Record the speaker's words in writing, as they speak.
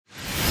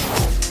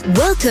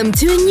Welcome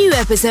to a new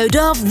episode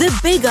of the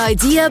Big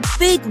Idea,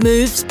 Big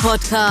Moves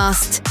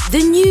podcast, the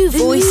new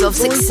voice of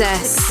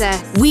success.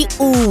 We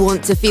all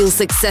want to feel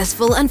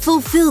successful and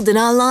fulfilled in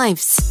our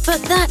lives,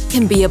 but that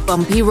can be a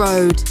bumpy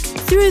road.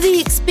 Through the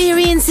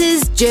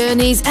experiences,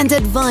 journeys, and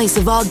advice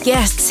of our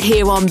guests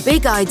here on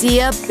Big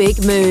Idea,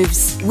 Big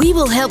Moves, we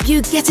will help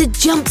you get a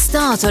jump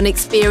start on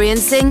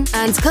experiencing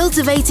and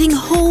cultivating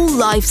whole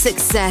life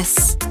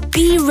success.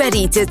 Be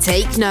ready to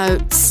take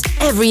notes.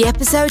 Every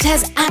episode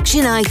has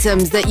action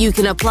items that you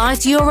can apply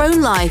to your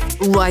own life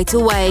right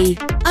away.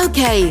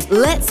 Okay,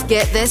 let's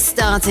get this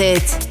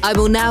started. I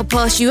will now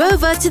pass you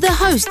over to the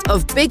host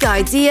of Big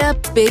Idea,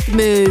 Big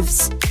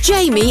Moves,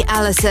 Jamie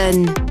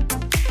Allison.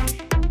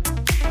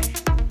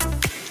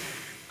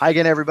 Hi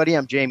again, everybody.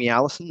 I'm Jamie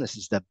Allison. This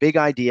is the Big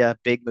Idea,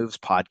 Big Moves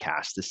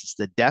podcast. This is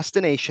the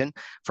destination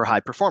for high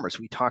performers.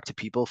 We talk to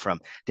people from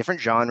different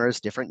genres,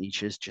 different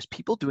niches, just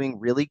people doing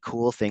really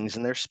cool things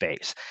in their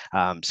space.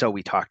 So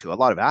we talk to a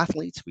lot of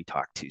athletes. We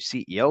talk to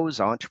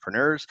CEOs,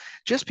 entrepreneurs,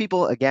 just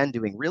people, again,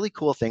 doing really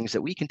cool things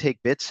that we can take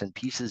bits and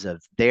pieces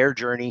of their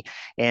journey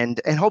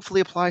and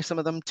hopefully apply some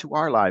of them to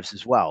our lives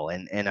as well.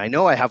 And I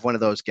know I have one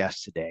of those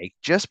guests today.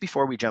 Just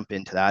before we jump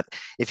into that,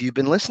 if you've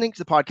been listening to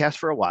the podcast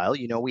for a while,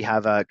 you know we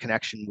have a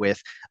connection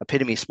with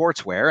Epitome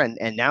Sportswear.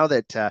 And now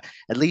that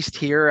at least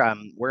here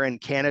we're in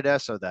Canada,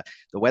 so the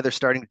weather's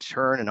starting to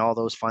turn and all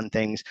those fun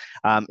things,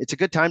 it's a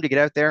good time to get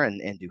out there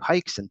and do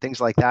hikes and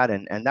things like that.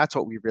 And that's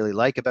what we really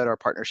like about our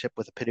partnership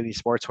with Epitome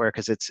Sportswear,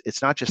 because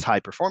it's not just high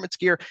performance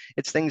gear,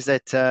 it's things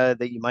that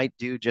you might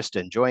do just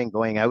enjoying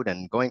going out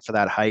and going for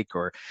that hike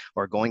or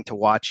going to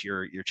watch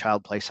your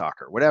child play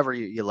soccer, whatever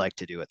you like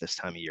to do at this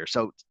time of year.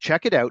 So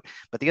check it out.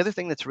 But the other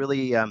thing that's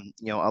really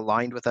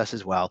aligned with us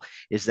as well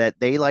is that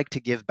they like to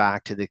give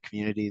back to the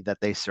community that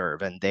they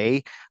serve, and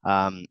they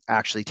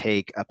actually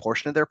take a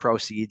portion of their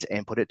proceeds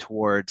and put it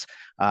towards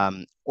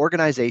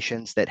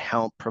organizations that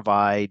help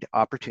provide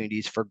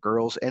opportunities for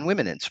girls and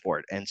women in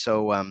sport. And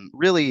so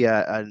really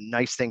a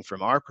nice thing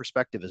from our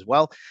perspective as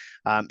well.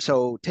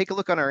 So take a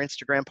look on our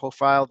Instagram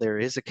profile. There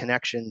is a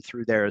connection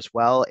through there as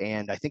well.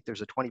 And I think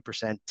there's a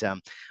 20%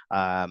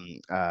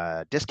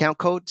 discount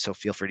code. So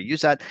feel free to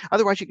use that.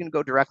 Otherwise, you can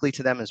go directly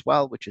to them as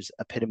well, which is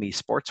Epitome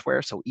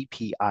Sportswear. So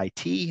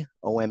EPITOME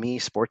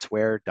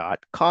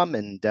sportswear.com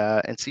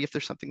and see if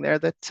there's something there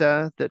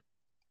that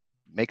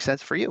makes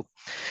sense for you.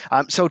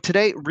 So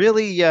today,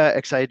 really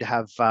excited to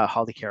have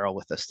Holly Carroll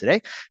with us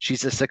today.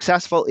 She's a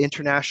successful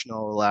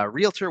international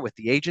realtor with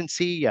the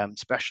agency,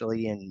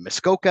 especially in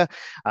Muskoka.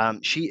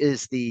 She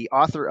is the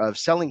author of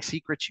Selling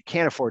Secrets You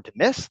Can't Afford to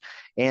Miss,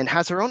 and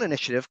has her own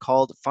initiative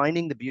called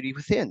Finding the Beauty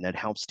Within that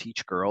helps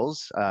teach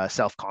girls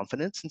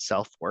self-confidence and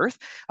self-worth.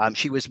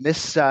 She was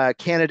Miss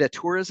Canada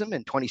Tourism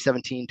in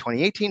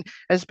 2017-2018,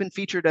 has been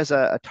featured as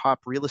a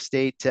top real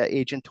estate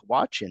agent to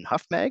watch in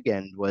Huff Mag,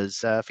 and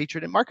was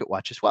featured in Market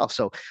Watch as well.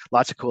 So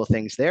lots of cool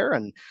things there.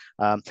 And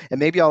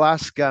maybe I'll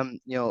ask,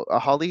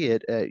 Holly,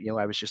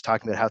 I was just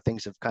talking about how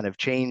things have kind of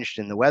changed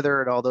in the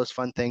weather and all those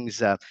fun things.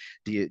 Do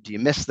you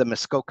miss the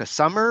Muskoka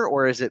summer,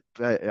 or is it,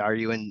 are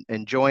you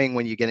enjoying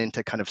when you get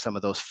into kind of some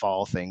of those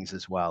fall things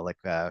as well? Like,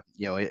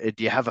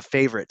 do you have a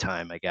favorite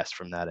time, I guess,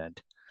 from that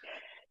end?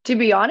 To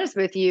be honest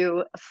with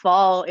you,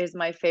 fall is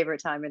my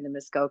favorite time in the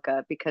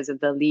Muskoka because of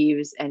the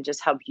leaves and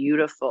just how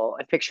beautiful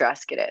and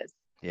picturesque it is.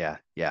 Yeah,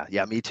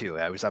 me too.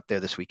 I was up there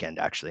this weekend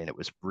actually, and it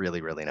was really,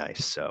 really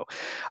nice. So,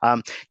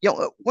 one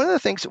of the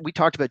things we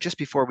talked about just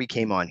before we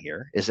came on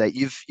here is that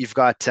you've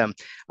got kind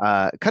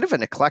of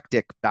an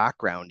eclectic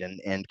background,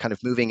 and kind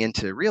of moving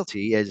into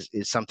realty is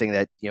something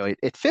that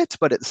it fits,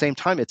 but at the same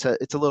time it's a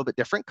little bit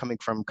different, coming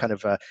from kind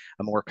of a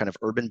more kind of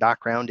urban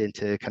background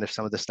into kind of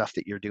some of the stuff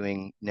that you're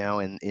doing now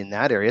in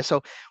that area.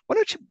 So why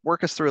don't you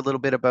work us through a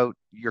little bit about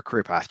your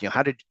career path?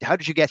 How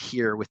did you get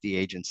here with the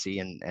agency,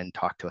 and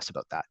talk to us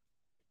about that?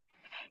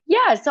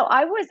 Yeah, so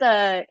I was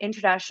an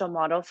international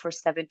model for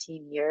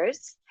 17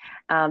 years.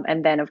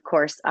 And then, of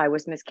course, I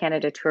was Miss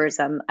Canada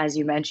Tourism, as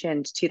you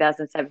mentioned,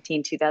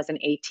 2017,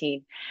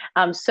 2018.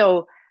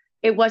 So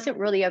it wasn't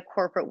really a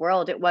corporate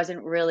world. It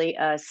wasn't really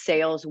a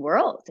sales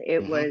world.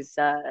 It was,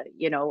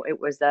 it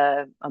was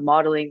a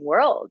modeling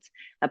world,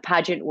 a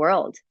pageant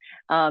world.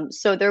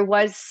 So there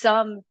was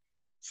some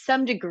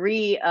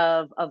degree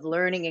of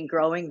learning and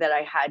growing that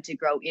I had to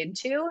grow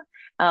into.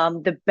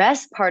 The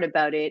best part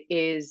about it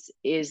is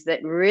that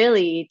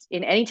really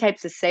in any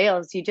types of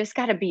sales, you just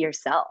got to be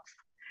yourself.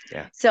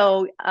 Yeah.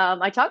 So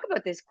I talk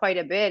about this quite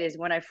a bit. Is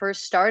when I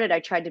first started,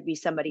 I tried to be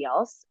somebody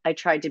else. I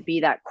tried to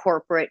be that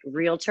corporate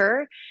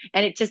realtor,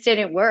 and it just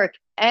didn't work.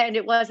 And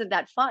it wasn't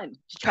that fun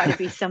to try to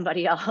be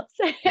somebody else.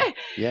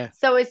 Yeah.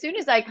 So as soon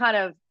as I kind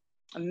of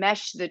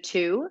meshed the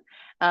two,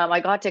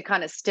 I got to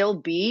kind of still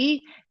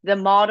be the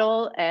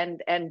model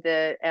and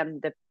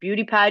the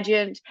beauty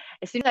pageant.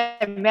 As soon as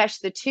I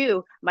meshed the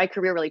two, my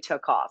career really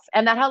took off,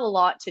 and that had a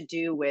lot to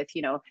do with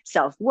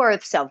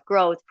self-worth,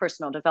 self-growth,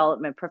 personal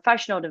development,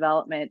 professional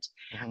development.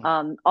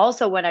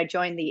 Also, when I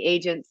joined the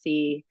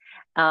agency,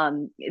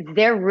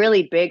 They're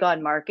really big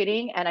on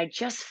marketing, and I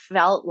just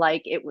felt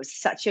like it was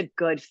such a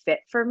good fit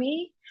for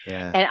me.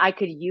 Yeah. And I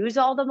could use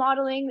all the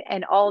modeling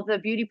and all the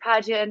beauty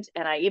pageant,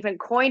 and I even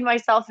coined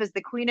myself as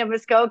the Queen of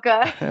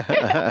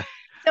Muskoka.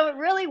 So it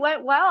really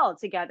went well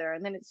together.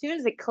 And then as soon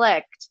as it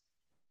clicked,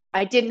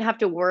 I didn't have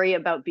to worry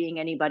about being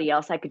anybody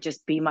else. I could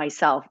just be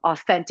myself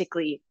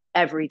authentically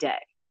every day.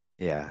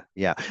 Yeah,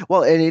 yeah.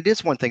 Well, and it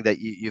is one thing that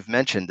you've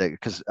mentioned that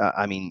because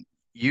I mean,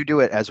 you do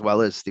it as well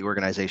as the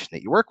organization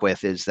that you work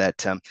with. Is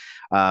that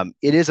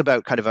it is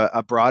about kind of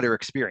a broader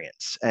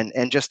experience,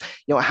 and just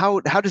how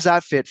does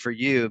that fit for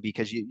you?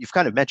 Because you've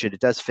kind of mentioned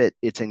it does fit.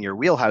 It's in your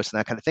wheelhouse and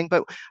that kind of thing.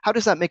 But how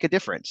does that make a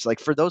difference? Like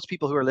for those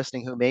people who are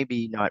listening who may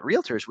be not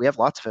realtors, we have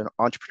lots of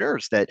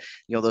entrepreneurs that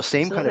those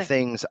same kind of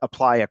Absolutely. things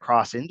apply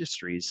across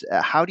industries.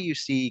 How do you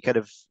see kind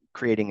of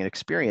creating an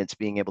experience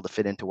being able to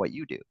fit into what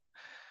you do?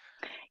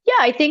 Yeah,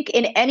 I think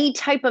in any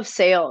type of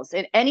sales,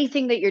 in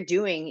anything that you're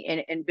doing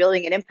in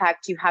building an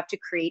impact, you have to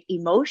create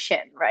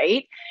emotion,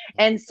 right?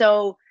 And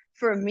so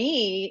for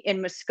me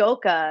in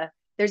Muskoka,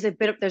 there's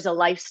a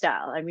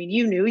lifestyle. I mean,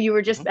 you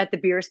were Mhm. just at the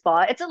beer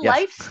spa. It's a Yes.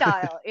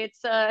 lifestyle.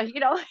 It's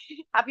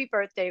happy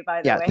birthday,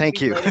 by the Yeah, way. thank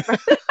Happy you. belated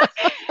birthday.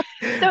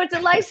 So it's a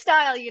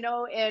lifestyle,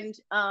 and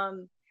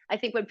I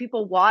think when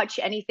people watch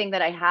anything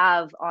that I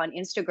have on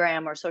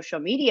Instagram or social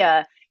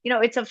media,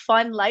 it's a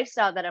fun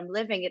lifestyle that I'm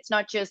living. It's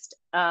not just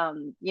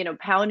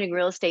pounding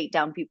real estate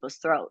down people's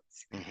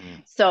throats.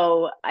 Hmm.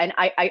 So, and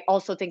I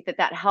also think that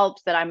that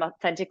helps that I'm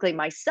authentically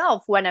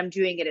myself when I'm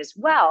doing it as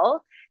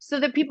well, so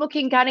that people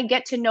can kind of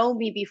get to know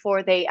me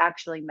before they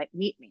actually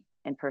meet me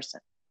in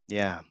person.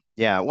 Yeah,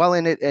 yeah. Well,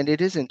 and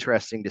it is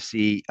interesting to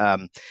see,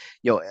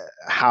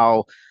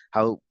 how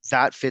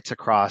that fits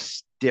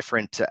across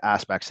different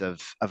aspects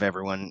of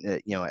everyone,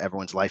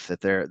 everyone's life that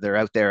they're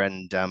out there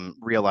and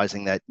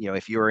realizing that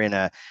if you're in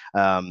a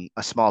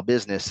small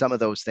business, some of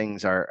those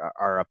things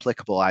are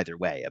applicable either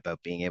way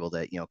about being able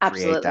to create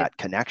Absolutely. that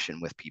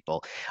connection with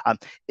people. Um,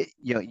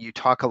 you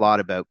talk a lot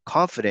about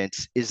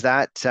confidence. Is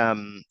that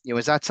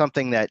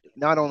something that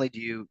not only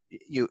do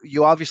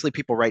you obviously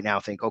people right now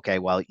think, okay,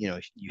 well,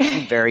 you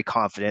seem very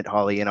confident,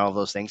 Holly, and all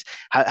those things.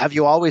 Have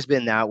you always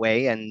been that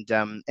way? And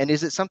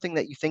is it something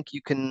that you think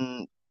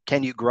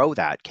can you grow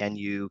that? Can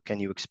you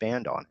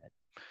expand on it?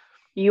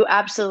 You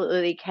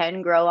absolutely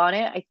can grow on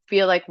it. I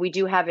feel like we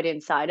do have it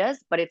inside us,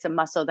 but it's a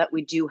muscle that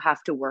we do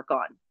have to work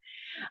on.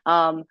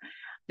 Um,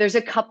 there's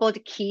a couple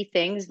of key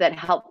things that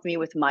help me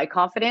with my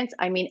confidence.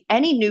 I mean,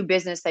 any new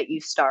business that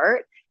you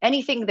start,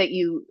 anything that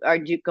you are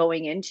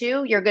going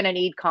into, you're going to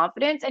need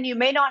confidence, and you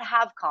may not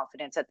have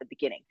confidence at the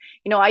beginning.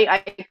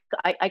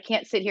 I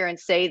can't sit here and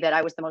say that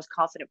I was the most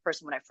confident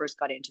person when I first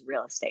got into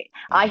real estate.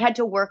 I Mhm. had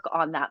to work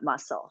on that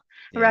muscle,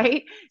 Yeah,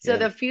 right? So yeah.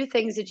 the few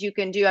things that you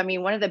can do, I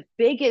mean, one of the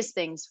biggest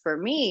things for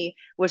me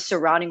was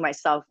surrounding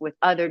myself with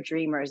other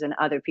dreamers and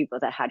other people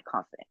that had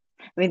confidence.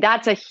 I mean,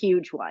 that's a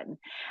huge one,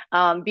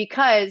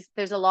 because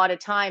there's a lot of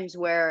times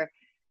where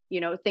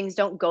things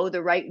don't go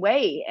the right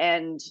way,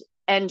 and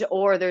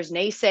or there's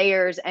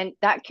naysayers, and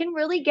that can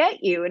really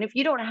get you. And if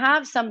you don't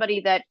have somebody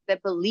that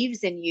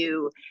believes in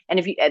you, and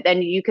if you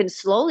then you can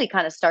slowly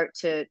kind of start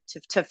to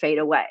fade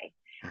away.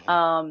 Mhm.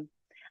 um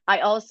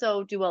I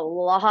also do a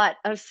lot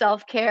of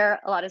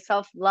self-care, a lot of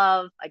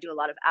self-love. I do a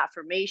lot of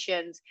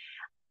affirmations.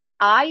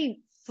 I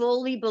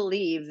fully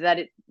believe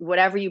that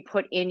whatever you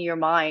put in your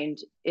mind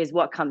is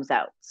what comes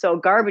out. So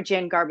garbage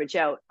in, garbage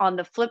out. On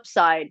the flip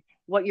side,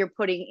 what you're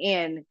putting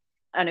in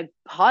on a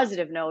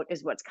positive note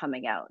is what's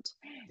coming out.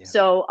 Yeah.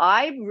 So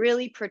I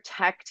really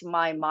protect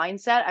my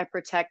mindset. I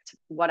protect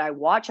what I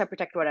watch. I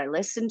protect what I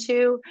listen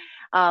to.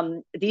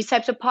 These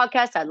types of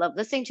podcasts, I love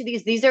listening to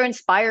these. These are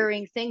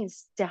inspiring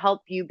things to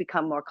help you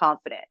become more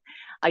confident.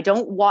 I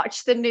don't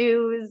watch the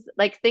news,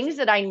 like things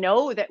that I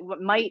know that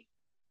might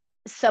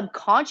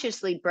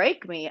subconsciously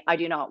break me. I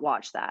do not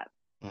watch that.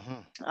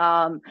 Mhm.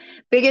 um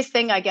Biggest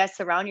thing, I guess,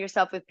 surround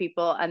yourself with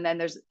people, and then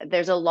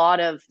there's a lot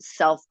of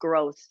self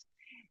growth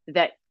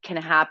that can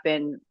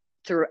happen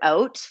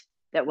throughout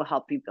that will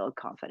help you build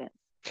confidence.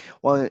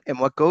 Well, and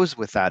what goes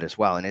with that as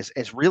well, and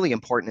is really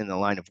important in the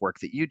line of work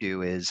that you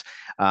do is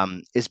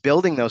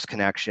building those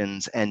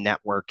connections and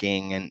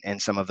networking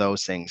and some of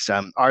those things.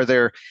 Are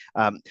there,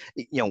 um,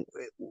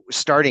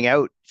 starting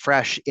out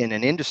fresh in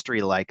an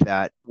industry like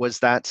that, was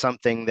that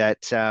something that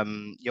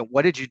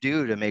what did you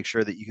do to make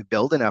sure that you could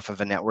build enough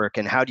of a network,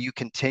 and how do you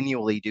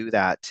continually do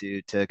that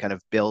to kind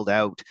of build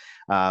out,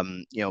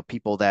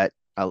 people that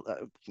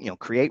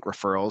create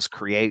referrals,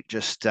 create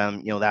just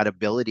that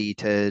ability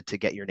to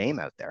get your name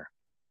out there?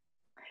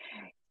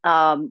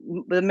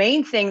 The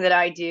main thing that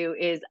I do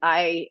is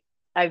I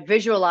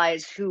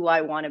visualize who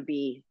I want to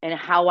be and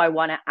how I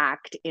want to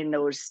act in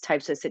those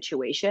types of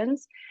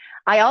situations.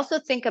 I also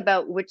think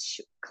about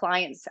which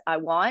clients I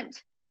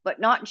want, but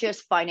not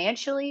just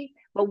financially,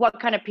 but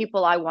what kind of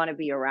people I want to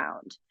be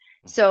around.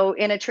 So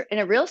in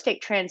a real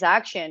estate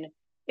transaction,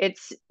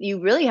 it's you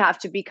really have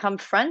to become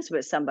friends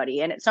with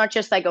somebody, and it's not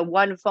just like a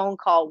one phone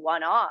call,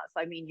 one off.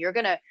 I mean, you're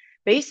going to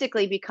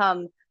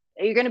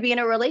be in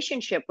a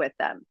relationship with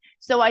them.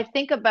 So I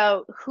think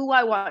about who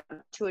I want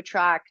to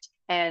attract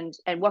and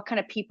what kind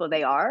of people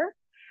they are.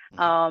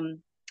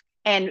 And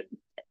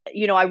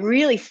I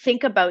really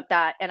think about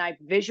that and I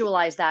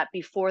visualize that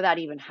before that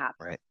even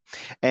happens. Right.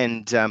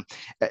 And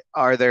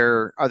are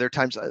there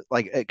times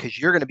like, because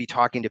you're going to be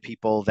talking to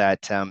people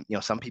that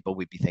some people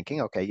would be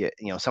thinking, okay,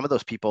 some of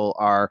those people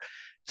are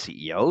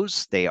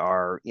CEOs, they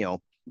are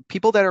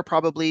people that are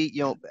probably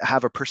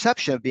have a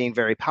perception of being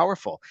very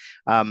powerful.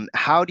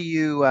 How do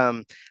you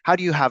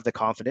have the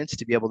confidence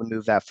to be able to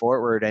move that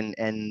forward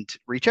and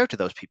reach out to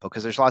those people?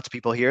 Because there's lots of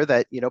people here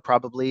that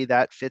probably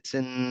that fits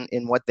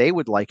in what they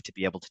would like to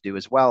be able to do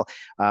as well.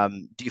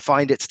 Do you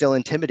find it still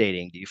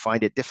intimidating? Do you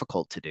find it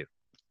difficult to do?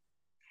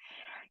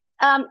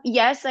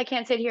 Yes, I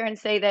can't sit here and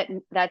say that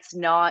that's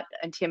not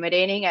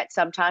intimidating at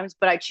sometimes,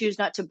 but I choose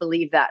not to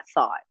believe that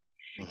thought.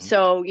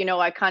 So,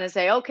 I kind of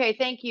say, okay,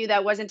 thank you.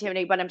 That was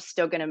intimidating, but I'm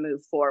still going to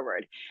move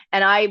forward.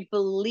 And I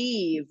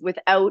believe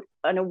without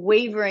an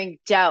unwavering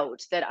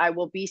doubt that I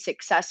will be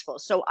successful.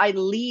 So I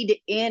lead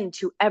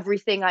into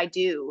everything I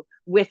do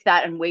with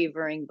that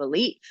unwavering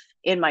belief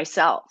in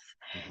myself.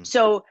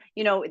 So,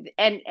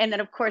 and then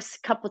of course,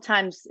 a couple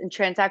times in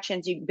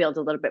transactions, you build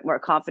a little bit more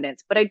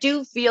confidence. But I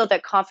do feel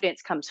that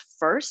confidence comes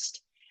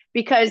first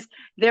because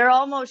they're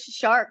almost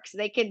sharks.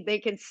 They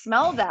can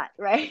smell that,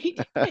 right?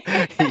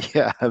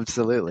 Yeah,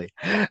 absolutely.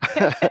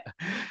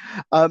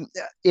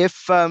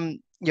 If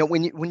when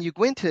you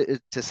go into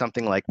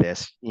something like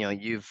this,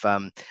 you've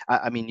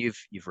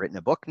written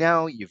a book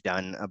now, you've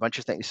done a bunch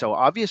of things. So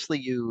obviously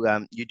you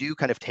do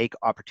kind of take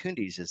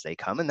opportunities as they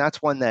come, and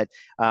that's one that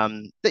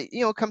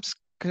comes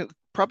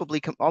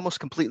probably almost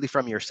completely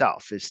from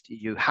yourself. Is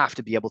you have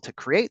to be able to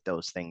create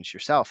those things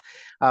yourself.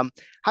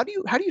 How do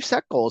you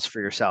set goals for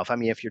yourself? I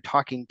mean, if you're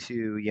talking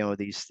to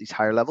these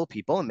higher level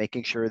people and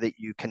making sure that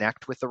you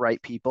connect with the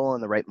right people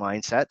and the right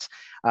mindsets,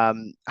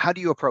 how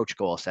do you approach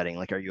goal setting?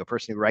 Like, are you a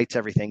person who writes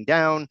everything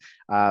down?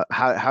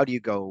 How do you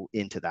go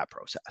into that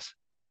process?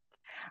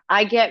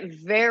 I get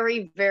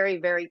very, very,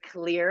 very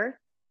clear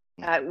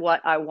at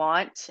what I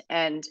want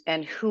and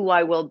who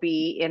I will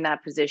be in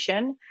that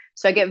position.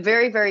 So I get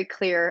very, very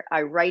clear.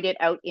 I write it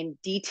out in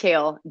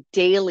detail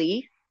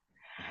daily,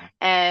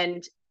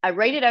 and I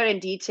write it out in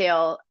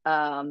detail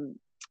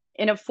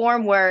in a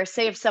form where,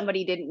 say, if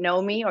somebody didn't know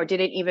me or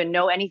didn't even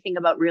know anything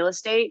about real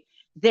estate,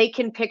 they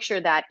can picture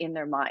that in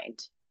their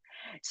mind.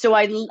 So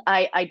I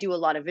do a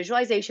lot of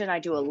visualization. I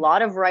do a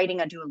lot of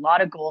writing. I do a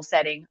lot of goal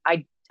setting.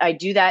 I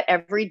do that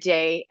every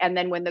day. And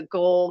then when the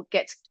goal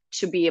gets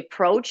to be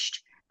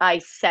approached, I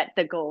set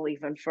the goal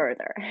even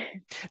further.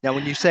 Now,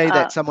 when you say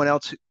that someone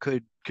else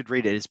could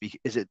read it,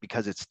 is it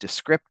because it's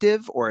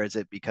descriptive, or is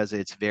it because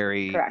it's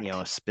very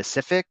Correct.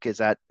 specific? Is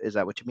that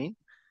what you mean?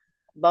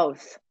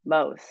 Both.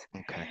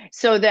 Okay.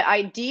 So the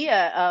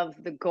idea of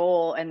the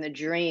goal and the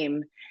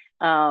dream,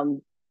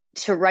 to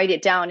write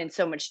it down in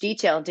so much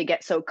detail and to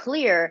get so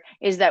clear,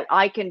 is that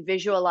I can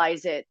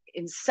visualize it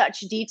in such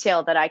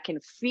detail that I can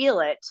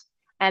feel it.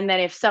 And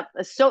then if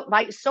so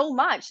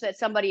much that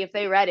somebody, if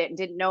they read it and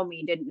didn't know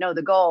me, didn't know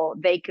the goal,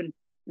 they can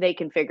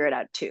figure it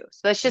out too.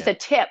 So that's just a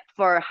tip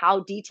for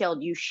how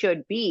detailed you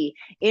should be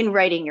in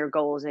writing your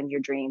goals and your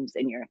dreams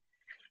and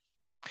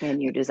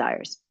your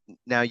desires.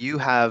 Now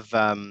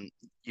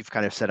you've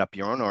kind of set up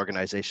your own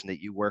organization that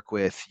you work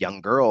with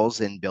young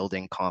girls in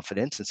building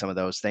confidence and some of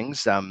those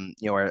things.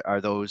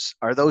 Are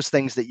those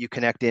things that you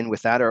connect in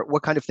with that, or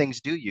what kind of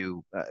things do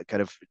you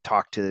kind of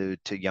talk to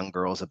young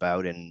girls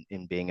about in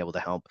being able to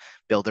help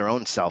build their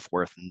own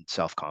self-worth and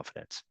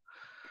self-confidence?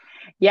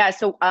 Yeah,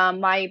 so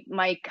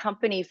my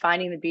company,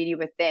 Finding the Beauty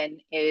Within,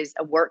 is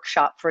a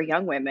workshop for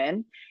young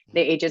women,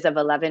 the ages of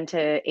 11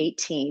 to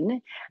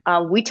 18.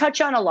 We touch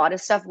on a lot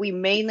of stuff. We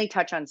mainly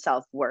touch on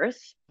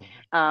self-worth.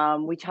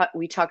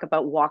 We talk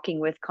about walking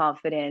with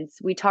confidence.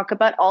 We talk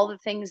about all the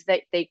things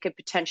that they could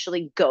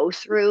potentially go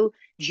through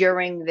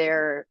during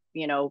their,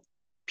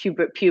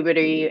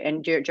 puberty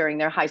and during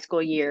their high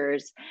school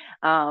years.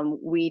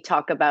 We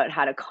talk about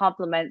how to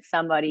compliment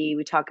somebody.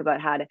 We talk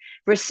about how to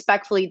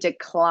respectfully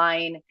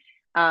decline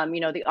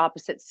the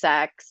opposite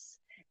sex.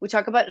 We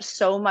talk about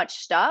so much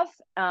stuff.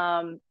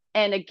 And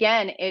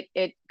again,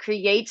 it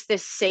creates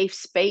this safe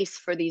space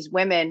for these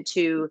women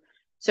to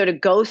sort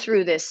of go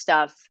through this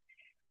stuff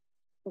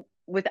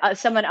with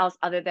someone else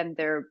other than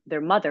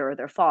their mother or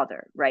their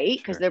father, right?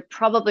 Because they're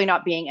probably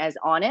not being as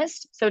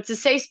honest. So it's a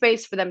safe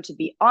space for them to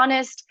be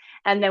honest,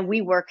 and then we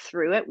work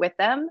through it with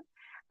them.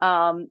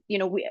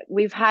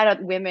 We've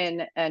had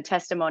women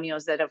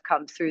testimonials that have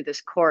come through this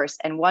course,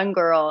 and one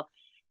girl,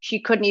 she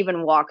couldn't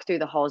even walk through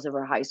the halls of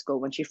her high school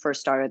when she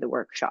first started the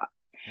workshop.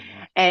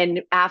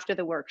 And after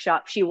the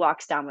workshop, she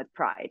walks down with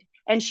pride,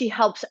 and she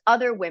helps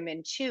other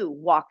women to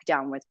walk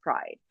down with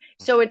pride.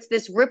 So it's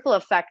this ripple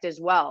effect as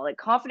well. Like,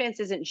 confidence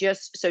isn't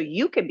just so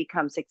you can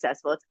become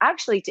successful, it's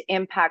actually to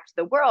impact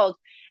the world.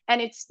 And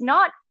it's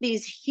not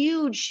these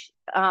huge,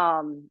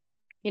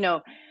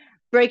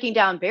 breaking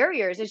down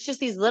barriers. It's just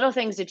these little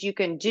things that you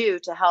can do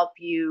to help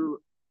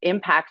you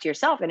impact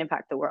yourself and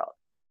impact the world.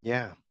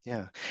 Yeah.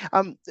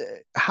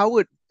 How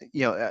would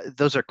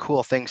those are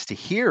cool things to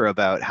hear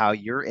about how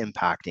you're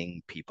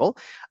impacting people.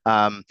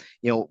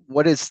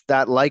 What is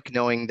that like,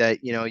 knowing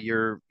that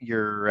you're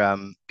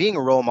being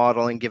a role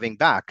model and giving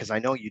back? Because I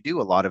know you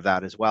do a lot of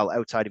that as well,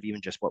 outside of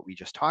even just what we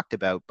just talked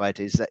about. But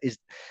is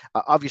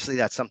obviously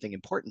that's something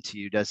important to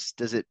you. Does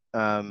it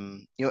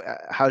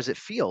how does it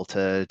feel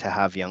to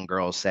have young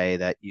girls say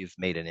that you've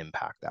made an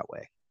impact that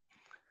way?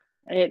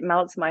 It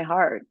melts my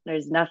heart.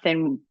 There's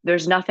nothing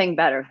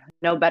better,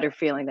 no better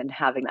feeling than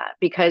having that,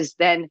 because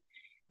then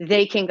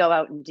they can go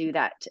out and do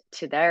that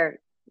to their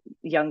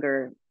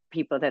younger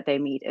people that they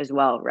meet as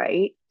well,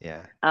 right?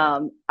 Yeah, yeah.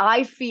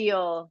 I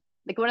feel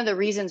like one of the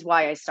reasons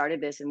why I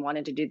started this and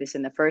wanted to do this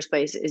in the first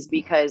place is Mhm.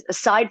 because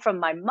aside from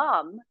my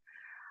mom,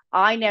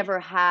 I never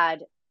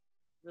had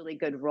really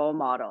good role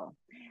model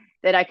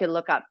that I could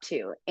look up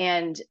to.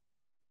 And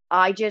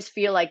I just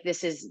feel like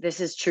this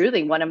is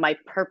truly one of my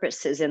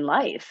purposes in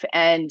life.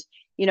 And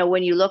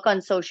when you look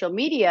on social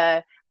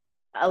media,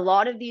 a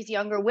lot of these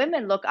younger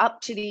women look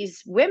up to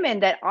these women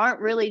that aren't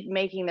really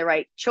making the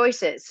right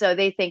choices, so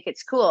they think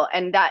it's cool.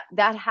 And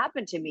that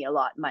happened to me a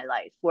lot in my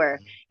life, where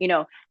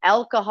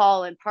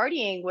alcohol and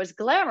partying was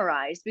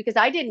glamorized because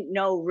I didn't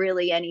know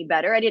really any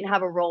better. I didn't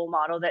have a role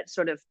model that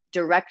sort of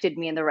directed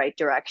me in the right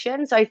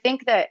direction. So I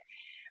think that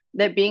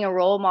being a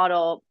role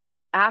model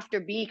after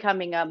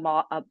becoming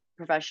a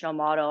professional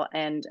model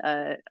and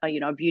a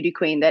beauty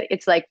queen, that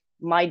it's like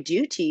my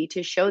duty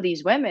to show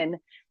these women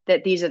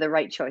that these are the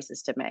right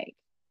choices to make.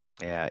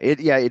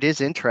 It is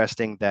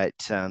interesting that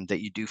that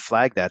you do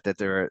flag that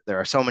there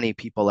are so many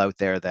people out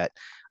there that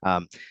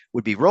um,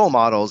 would be role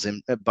models,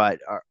 and but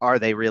are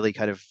they really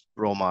kind of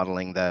role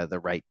modeling the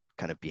right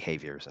kind of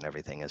behaviors and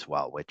everything as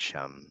well, which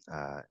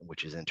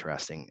is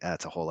interesting.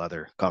 That's a whole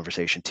other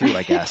conversation too,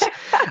 I guess.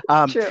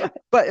 Um, True.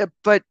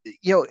 but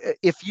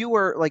if you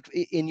were like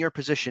in your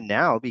position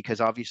now,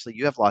 because obviously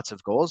you have lots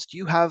of goals, do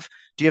you have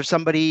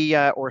somebody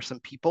or some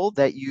people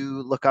that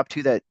you look up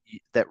to that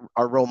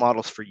are role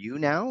models for you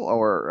now,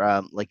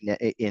 or like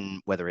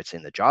in whether it's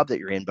in the job that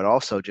you're in, but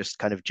also just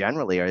kind of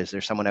generally, or is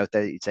there someone out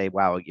there that you'd say,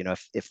 wow,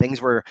 if things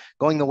were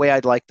going the way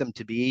I'd like them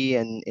to be,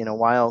 and in a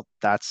while,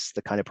 that's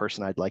the kind of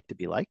person I'd like to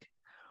be like?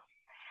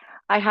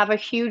 I have a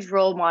huge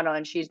role model,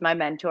 and she's my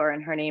mentor,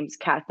 and her name's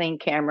Kathleen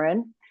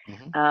Cameron.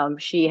 Hmm.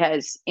 She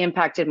has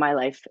impacted my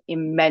life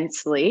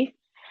immensely.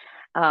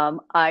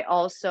 I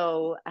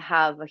also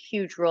have a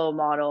huge role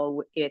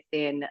model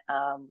within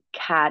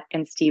Kat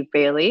and Steve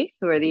Bailey,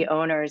 who are Hmm. the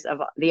owners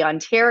of the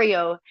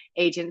Ontario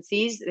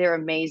agencies. They're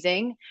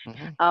amazing.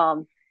 Hmm.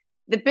 Um,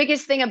 the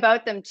biggest thing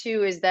about them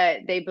too is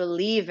that they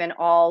believe in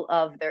all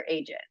of their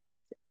agents,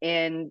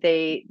 and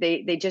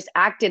they just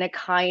act in a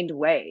kind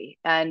way,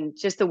 and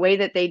just the way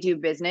that they do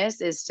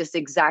business is just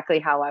exactly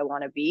how I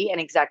want to be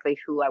and exactly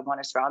who I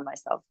want to surround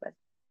myself with.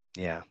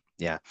 Yeah,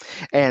 yeah.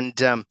 And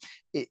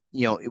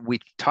we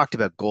talked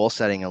about goal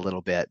setting a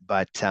little bit,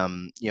 but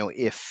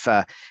if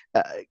uh,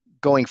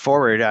 going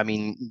forward, I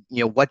mean,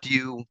 what do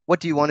you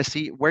want to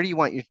see? Where do you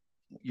want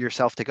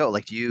yourself to go?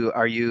 Like,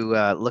 are you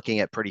looking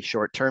at pretty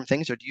short-term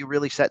things, or do you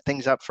really set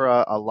things up for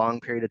a long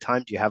period of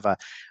time? Do you have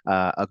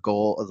a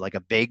goal, like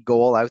a big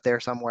goal out there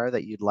somewhere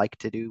that you'd like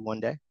to do one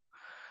day?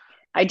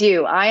 I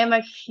do. I am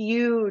a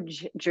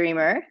huge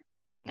dreamer.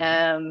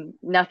 Hmm.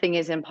 Nothing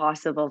is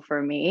impossible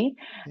for me.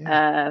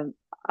 Yeah. Uh,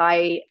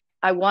 I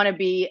I want to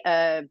be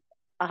a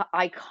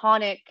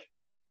iconic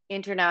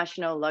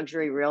international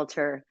luxury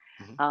realtor,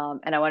 Hmm.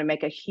 and I want to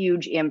make a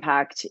huge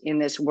impact in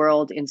this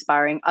world,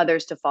 inspiring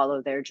others to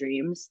follow their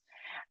dreams.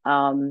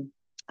 Um,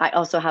 I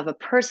also have a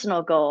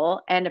personal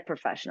goal and a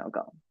professional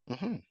goal.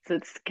 Hmm. So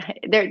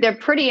they're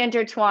pretty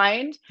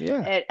intertwined.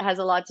 Yeah. It has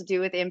a lot to do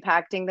with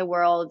impacting the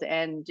world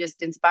and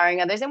just inspiring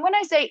others. And when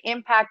I say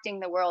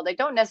impacting the world, I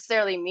don't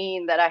necessarily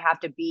mean that I have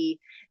to be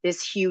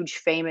this huge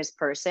famous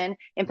person.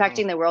 Hmm.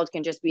 Impacting the world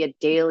can just be a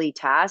daily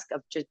task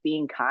of just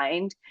being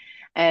kind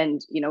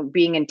and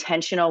being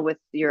intentional with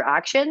your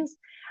actions.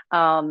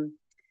 Um,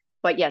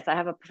 but yes, I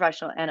have a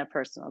professional and a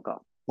personal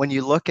goal. When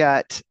you look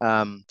at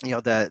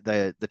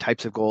the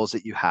types of goals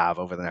that you have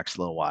over the next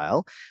little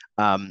while,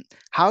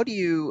 how do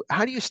you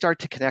start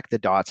to connect the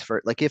dots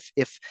for, like, if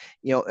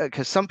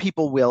because some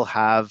people will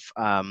have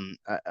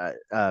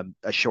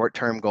a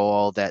short-term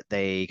goal that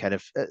they kind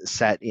of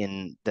set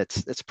in,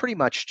 that's pretty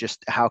much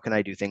just how can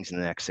I do things in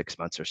the next 6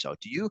 months or so.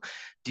 Do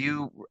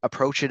you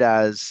approach it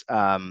as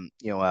a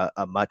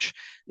much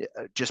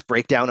just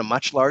break down a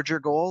much larger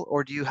goal,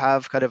 or do you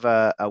have kind of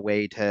a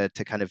way to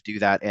kind of do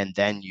that, and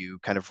then you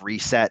kind of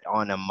reset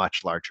on a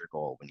much larger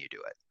goal when you do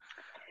it?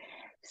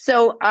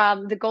 So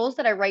the goals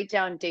that I write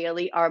down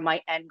daily are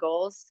my end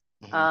goals,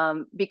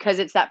 Hmm. because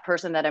it's that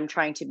person that I'm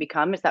trying to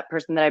become. It's that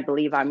person that I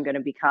believe I'm going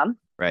to become.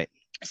 Right.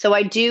 So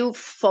I do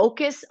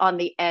focus on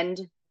the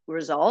end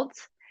result.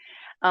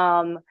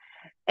 Um,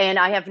 and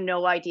I have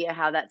no idea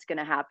how that's going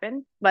to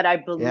happen, but I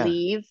Yeah.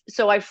 believe.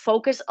 So I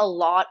focus a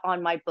lot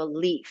on my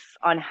belief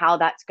on how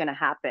that's going to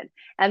happen.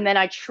 And then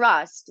I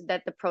trust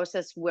that the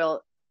process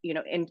will,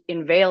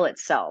 unveil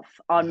itself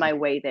on Hmm. my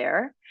way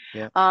there.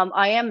 Yeah.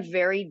 I am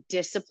very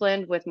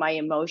disciplined with my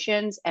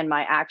emotions and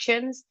my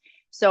actions.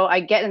 So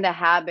I get in the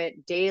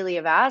habit daily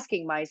of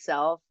asking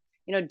myself,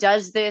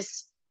 does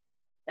this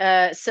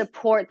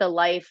support the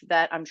life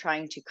that I'm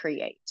trying to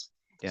create?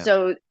 Yeah.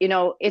 So,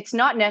 it's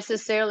not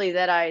necessarily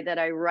that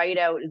I write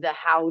out the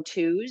how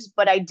to's,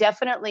 but I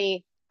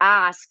definitely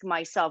ask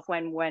myself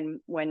when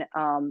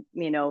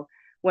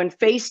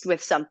faced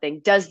with something,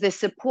 does this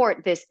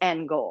support this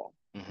end goal?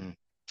 Mm-hmm.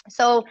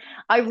 So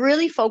I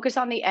really focus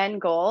on the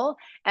end goal,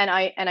 and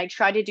I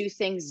try to do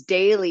things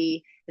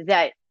daily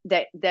that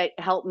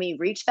help me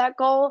reach that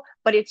goal,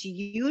 but it's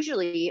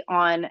usually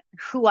on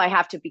who I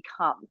have to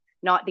become,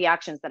 not the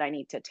actions that I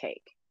need to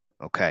take.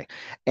 Okay.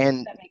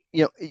 And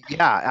yeah,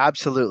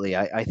 absolutely.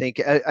 I think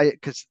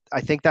because I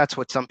think that's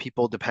what some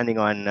people, depending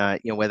on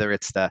whether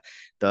it's the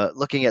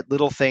looking at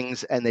little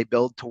things and they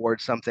build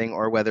towards something,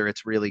 or whether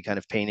it's really kind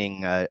of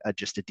painting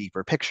just a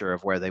deeper picture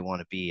of where they want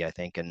to be, I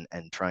think, and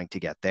trying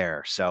to get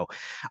there. So,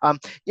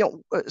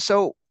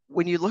 so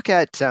when you look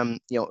at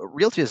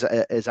realty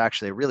is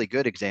actually a really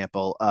good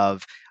example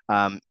of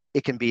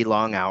it can be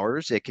long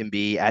hours. It can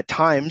be at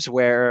times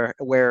where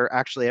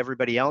actually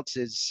everybody else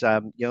is,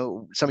 some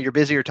of your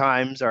busier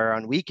times are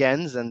on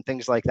weekends and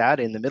things like that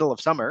in the middle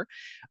of summer.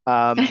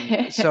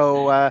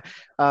 So,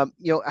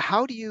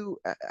 how do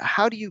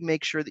you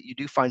make sure that you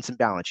do find some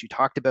balance? You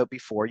talked about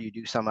before you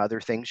do some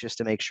other things just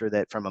to make sure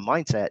that from a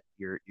mindset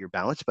you're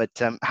balanced. But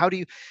how do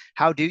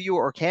you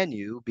or can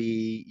you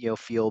be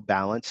feel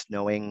balanced,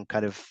 knowing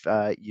kind of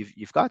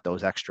you've got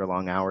those extra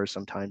long hours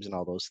sometimes and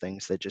all those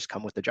things that just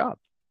come with the job?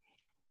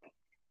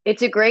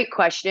 It's a great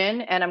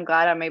question, and I'm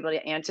glad I'm able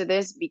to answer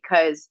this,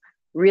 because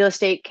real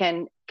estate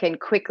can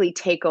quickly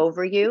take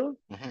over you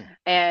Mm-hmm.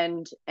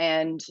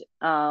 and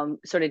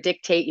sort of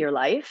dictate your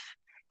life.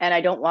 And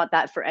I don't want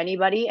that for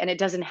anybody, and it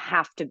doesn't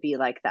have to be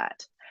like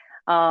that.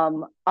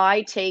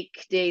 I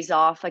take days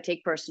off. I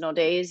take personal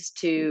days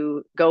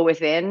to go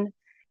within,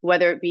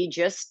 whether it be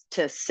just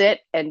to sit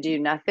and do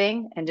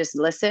nothing and just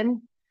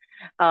listen.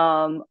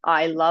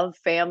 I love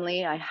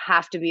family. I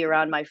have to be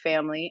around my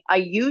family. I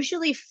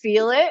usually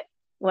feel it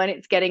when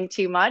it's getting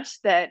too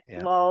much, that,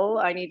 Yeah. whoa,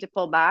 I need to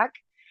pull back.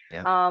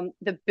 Yeah.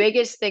 The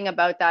biggest thing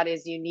about that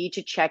is you need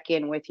to check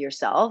in with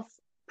yourself,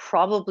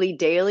 probably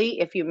daily.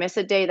 If you miss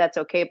a day, that's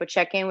okay, but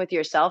check in with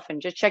yourself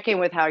and just check in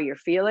with how you're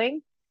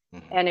feeling.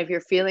 Mm-hmm. And if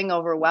you're feeling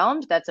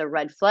overwhelmed, that's a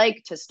red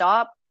flag to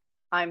stop.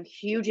 I'm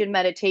huge in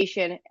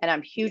meditation, and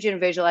I'm huge in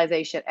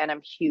visualization, and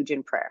I'm huge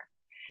in prayer.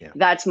 Yeah.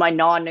 That's my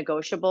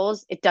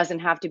non-negotiables. It doesn't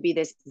have to be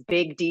this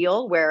big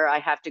deal where I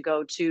have to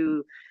go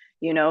to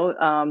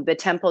the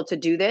temple to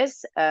do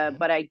this, Mm-hmm.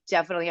 but I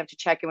definitely have to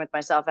check in with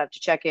myself. I have to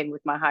check in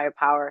with my higher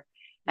power,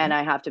 Mm-hmm. and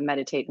I have to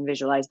meditate and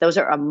visualize. Those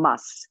are a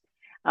must.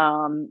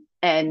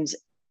 And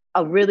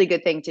a really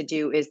good thing to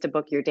do is to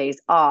book your days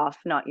off,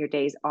 not your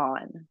days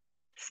on,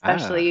 Ah,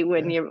 especially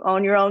when yeah. you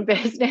own your own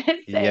business and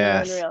you're in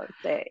Yes. real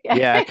estate.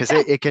 Yeah, because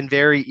it can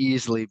very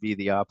easily be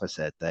the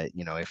opposite. That if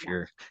Yeah,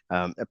 you're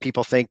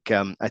people think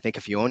I think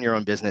if you own your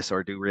own business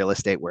or do real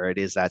estate where it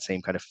is that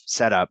same kind of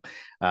setup,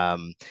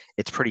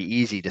 it's pretty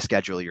easy to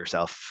schedule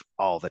yourself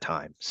all the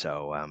time.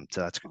 So all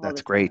that's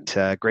the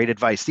time. great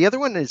advice. The other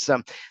one is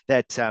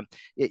that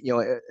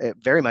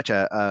very much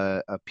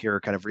a pure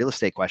kind of real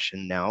estate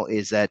question now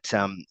is that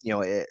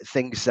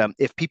things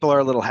if people are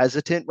a little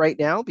hesitant right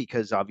now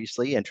because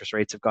obviously interest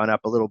rates have gone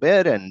up a little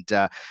bit and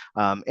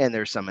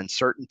there's some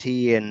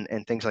uncertainty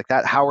and things like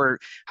that. How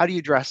do you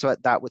address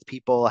that with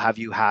people? Have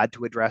you had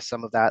to address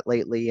some of that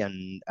lately,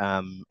 and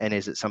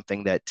is it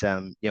something that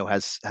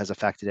has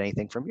affected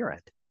anything from your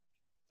end?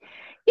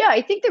 Yeah,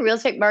 I think the real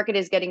estate market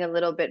is getting a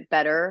little bit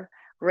better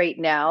right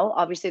now.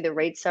 Obviously, the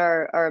rates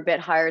are a bit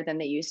higher than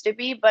they used to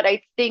be, but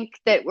I think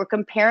that we're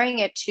comparing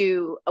it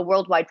to a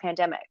worldwide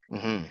pandemic.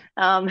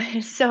 Mm-hmm.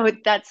 So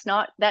that's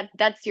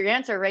your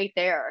answer right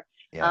there.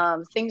 Yeah.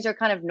 Things are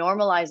kind of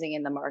normalizing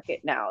in the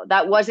market now.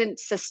 That wasn't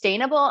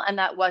sustainable, and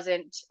that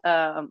wasn't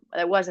a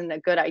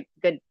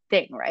good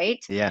thing,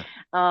 right? Yeah.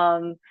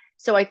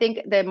 So I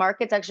think the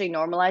market's actually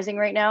normalizing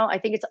right now. I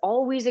think it's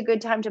always a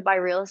good time to buy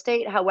real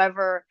estate.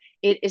 However,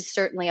 it is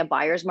certainly a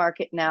buyer's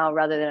market now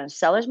rather than a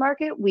seller's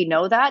market. We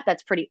know that.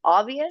 That's pretty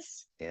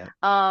obvious. Yeah.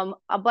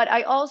 But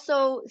I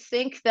also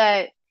think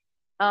that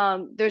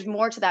there's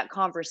more to that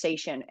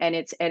conversation, and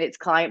it's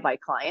client by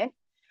client.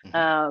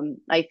 Mm-hmm.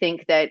 I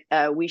think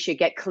that we should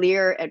get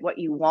clear at what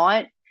you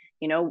want,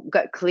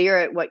 get clear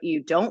at what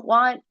you don't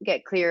want,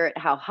 get clear at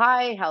how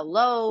high, how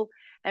low,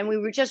 and we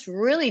would just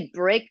really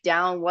break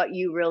down what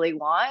you really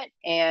want,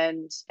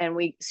 and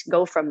we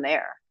go from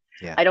there.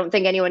 Yeah. I don't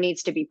think anyone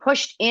needs to be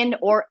pushed in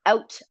or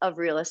out of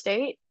real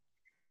estate.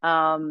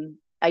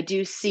 I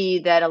do see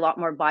that a lot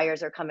more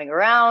buyers are coming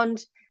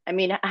around. I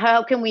mean,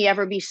 how can we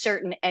ever be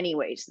certain,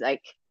 anyways?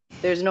 Like,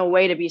 there's no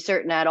way to be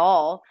certain at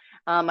all.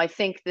 I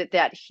think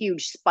that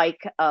huge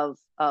spike of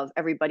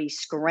everybody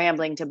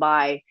scrambling to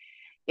buy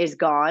is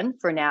gone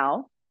for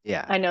now.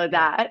 Yeah. I know Yeah.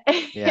 that.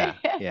 Yeah.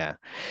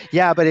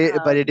 Yeah, but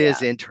it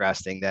is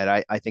interesting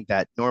that I think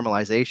that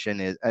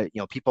normalization is,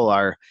 people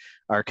are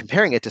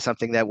comparing it to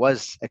something that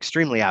was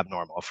extremely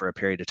abnormal for a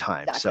period of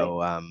time.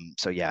 Exactly.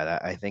 So yeah,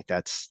 I think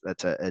it's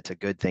a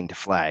good thing to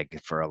flag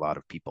for a lot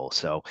of people.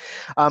 So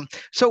one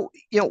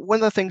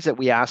of the things that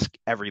we ask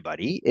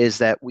everybody is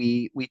that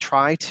we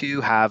try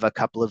to have a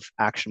couple of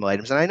actionable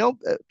items, and I know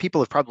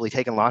people have probably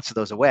taken lots of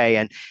those away,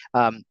 and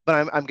but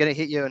I'm going to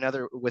hit you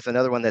with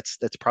another one that's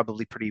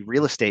probably pretty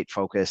real estate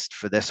focused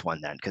for this one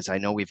then, because I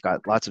know we've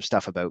got lots of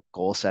stuff about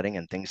goal setting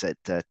and things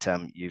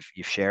that you've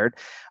shared.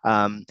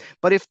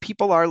 But if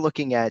people are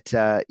looking at,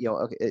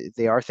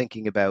 they are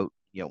thinking about,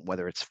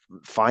 whether it's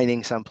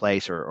finding some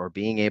place or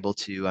being able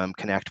to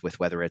connect with,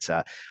 whether it's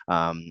a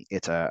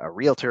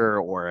realtor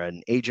or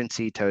an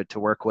agency to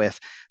work with.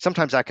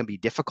 Sometimes that can be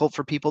difficult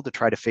for people to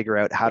try to figure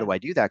out, how do I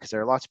do that? Because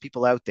there are lots of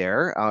people out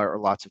there, or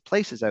lots of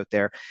places out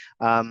there.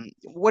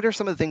 What are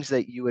some of the things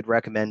that you would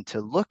recommend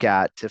to look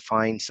at to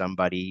find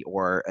somebody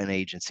or an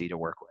agency to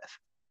work with?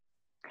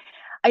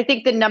 I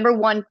think the number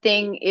one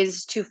thing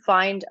is to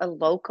find a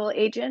local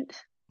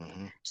agent.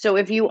 Mm-hmm. So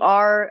if you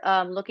are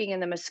looking in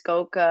the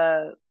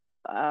Muskoka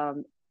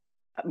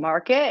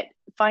market,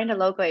 find a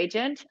local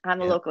agent.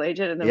 I'm a local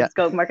agent in the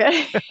Muskoka market.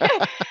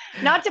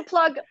 Not to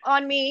plug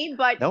on me,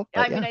 but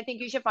I mean, I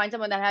think you should find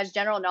someone that has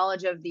general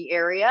knowledge of the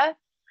area.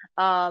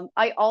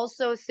 I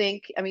also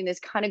think, I mean, this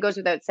kind of goes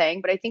without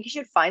saying, but I think you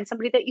should find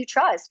somebody that you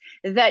trust,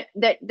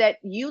 that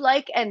you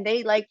like and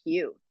they like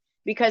you.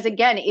 Because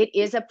again, it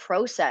is a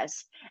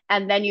process,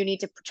 and then you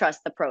need to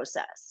trust the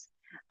process.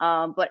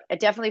 But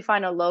definitely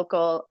find a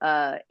local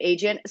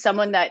agent,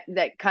 someone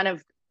that kind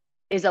of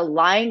is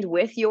aligned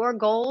with your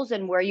goals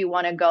and where you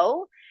want to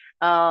go.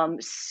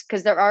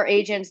 Because there are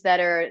agents that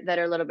are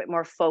a little bit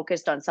more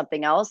focused on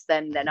something else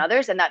than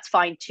others, and that's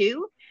fine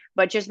too.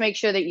 But just make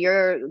sure that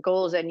your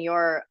goals and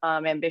your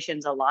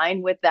ambitions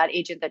align with that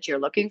agent that you're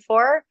looking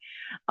for.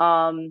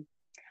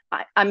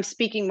 I'm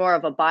speaking more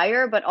of a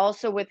buyer, but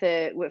also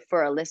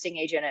for a listing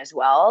agent as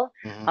well.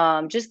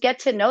 Mm-hmm. Just get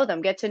to know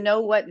them, get to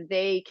know what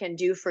they can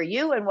do for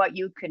you and what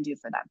you can do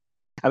for them.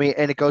 I mean,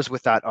 and it goes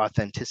with that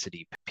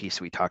authenticity piece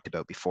we talked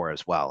about before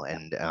as well.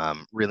 And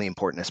really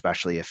important,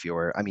 especially if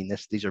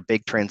these are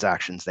big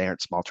transactions, they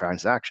aren't small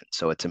transactions.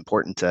 So it's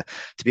important to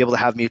be able to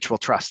have mutual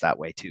trust that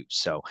way too.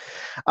 So,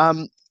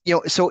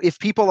 so if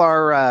people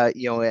are,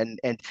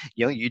 and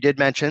you did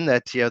mention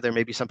that, there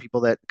may be some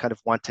people that kind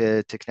of want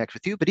to connect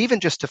with you, but even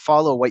just to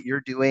follow what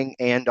you're doing,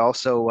 and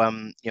also,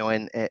 and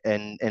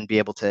be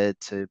able to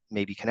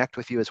maybe connect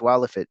with you as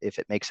well, if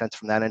it makes sense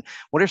from that end.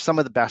 What are some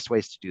of the best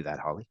ways to do that,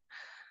 Holly?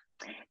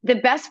 The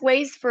best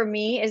ways for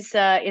me is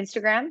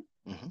Instagram.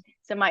 Mm-hmm.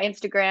 So my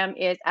Instagram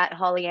is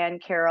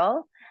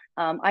 @HollyAnnCarroll.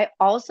 I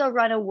also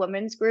run a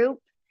women's group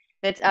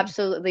that's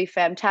absolutely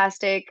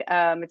fantastic.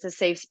 It's a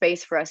safe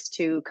space for us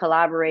to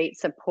collaborate,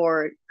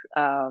 support,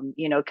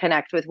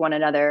 connect with one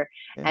another.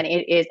 Yeah. And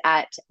it is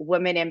at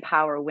Women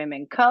Empower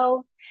Women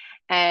Co.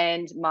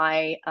 And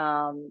my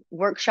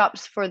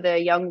workshops for the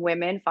young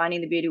women,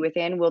 Finding the Beauty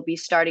Within, will be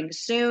starting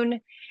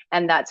soon.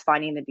 And that's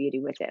Finding the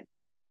Beauty Within.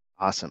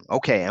 Awesome.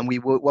 Okay. And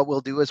what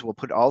we'll do is we'll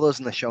put all those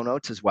in the show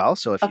notes as well.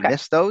 So if you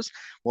missed those,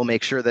 we'll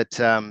make sure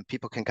that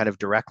people can kind of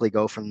directly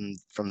go from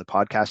the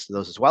podcast to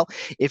those as well.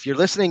 If you're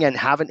listening and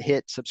haven't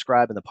hit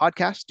subscribe in the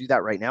podcast, do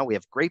that right now. We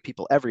have great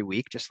people every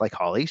week, just like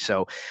Holly.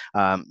 So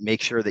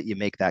make sure that you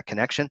make that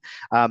connection.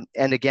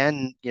 And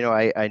again,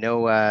 I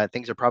know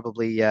things are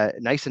probably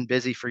nice and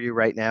busy for you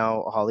right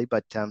now, Holly,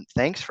 but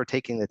thanks for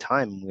taking the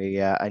time.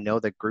 I know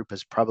the group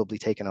has probably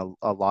taken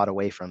a lot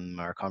away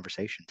from our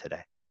conversation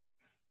today.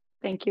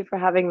 Thank you for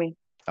having me.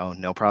 Oh,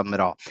 no problem at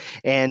all.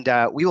 And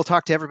we will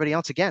talk to everybody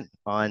else again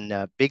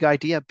on Big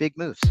Idea, Big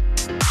Moves.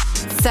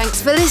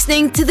 Thanks for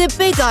listening to the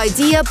Big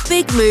Idea,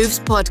 Big Moves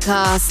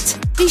podcast.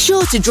 Be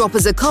sure to drop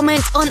us a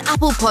comment on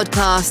Apple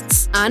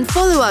Podcasts and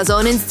follow us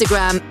on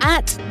Instagram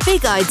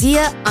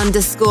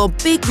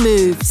 @BigIdea_Big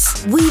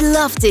Moves. We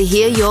love to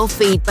hear your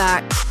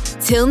feedback.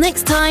 Till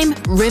next time,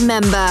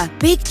 remember,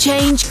 big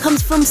change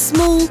comes from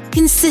small,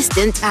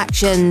 consistent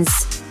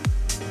actions.